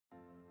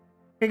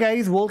Hey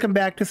guys, welcome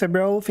back to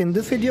Sebrauf. In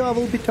this video, I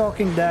will be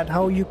talking that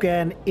how you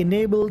can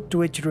enable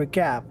Twitch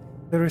recap.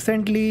 So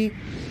recently,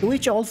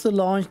 Twitch also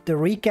launched the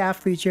recap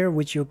feature,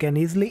 which you can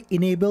easily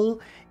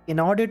enable in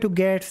order to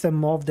get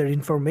some of the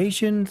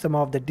information, some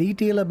of the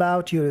detail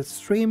about your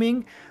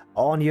streaming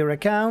on your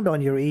account, on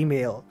your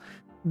email.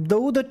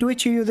 Though the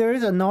Twitch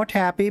users are not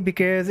happy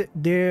because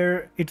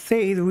it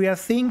says we are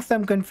seeing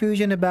some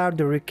confusion about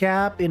the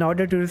recap. In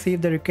order to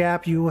receive the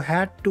recap, you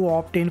had to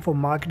opt in for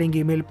marketing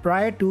email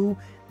prior to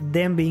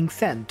them being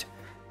sent.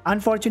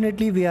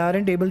 Unfortunately, we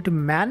aren't able to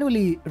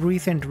manually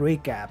resend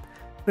recap.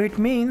 So it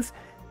means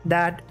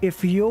that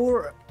if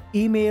your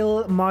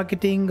email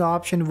marketing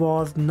option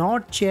was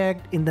not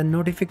checked in the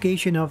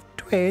notification of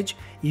Twitch,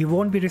 you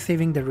won't be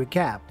receiving the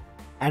recap.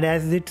 And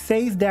as it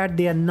says that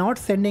they are not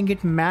sending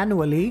it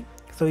manually,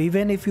 so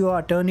even if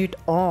you turn it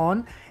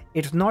on,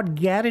 it's not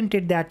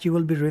guaranteed that you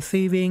will be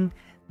receiving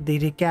the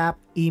recap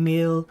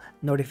email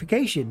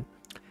notification.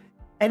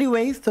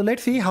 Anyways, so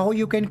let's see how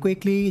you can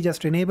quickly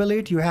just enable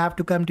it. You have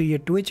to come to your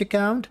Twitch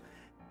account,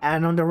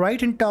 and on the right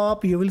and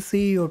top you will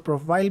see your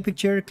profile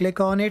picture.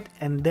 Click on it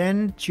and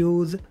then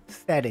choose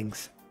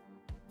settings.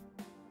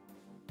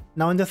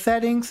 Now in the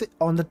settings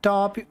on the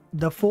top,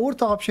 the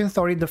fifth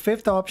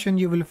option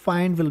you will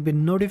find will be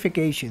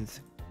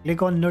notifications.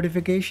 Click on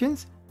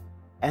notifications,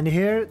 and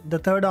here the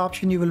third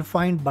option you will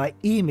find by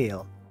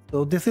email.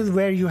 So this is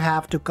where you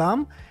have to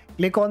come.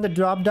 Click on the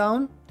drop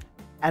down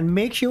and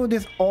make sure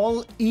this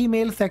all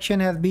email section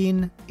has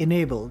been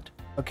enabled.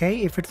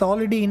 Okay, if it's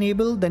already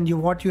enabled, then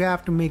what you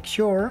have to make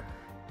sure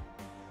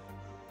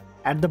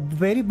at the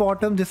very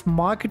bottom this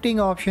marketing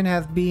option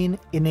has been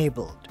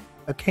enabled.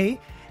 Okay,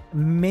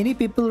 many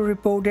people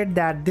reported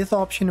that this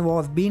option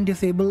was being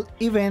disabled,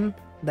 even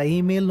the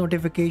email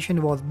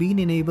notification was being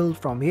enabled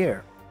from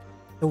here.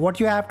 So what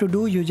you have to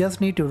do, you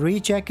just need to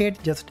recheck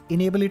it, just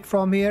enable it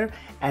from here,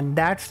 and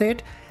that's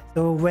it.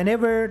 So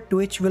whenever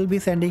Twitch will be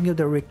sending you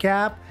the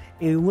recap,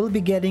 you will be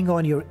getting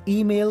on your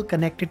email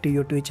connected to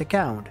your Twitch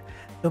account.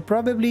 So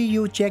probably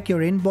you check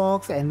your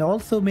inbox and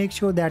also make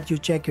sure that you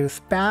check your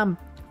spam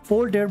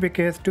folder,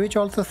 because Twitch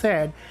also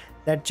said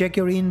that check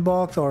your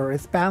inbox or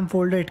spam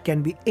folder, it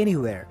can be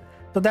anywhere.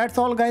 So that's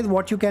all guys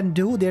what you can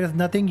do. There is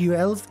nothing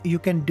else you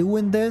can do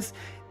in this.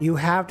 You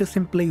have to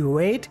simply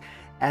wait,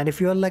 and if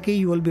you're lucky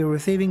you will be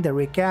receiving the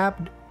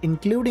recap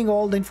including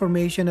all the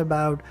information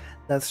about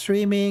the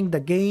streaming, the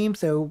game.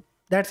 So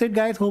that's it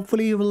guys,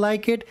 hopefully you will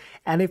like it,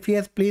 and if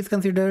yes, please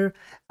consider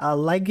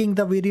liking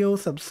the video,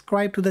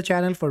 subscribe to the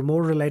channel for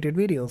more related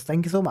videos.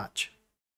 Thank you so much.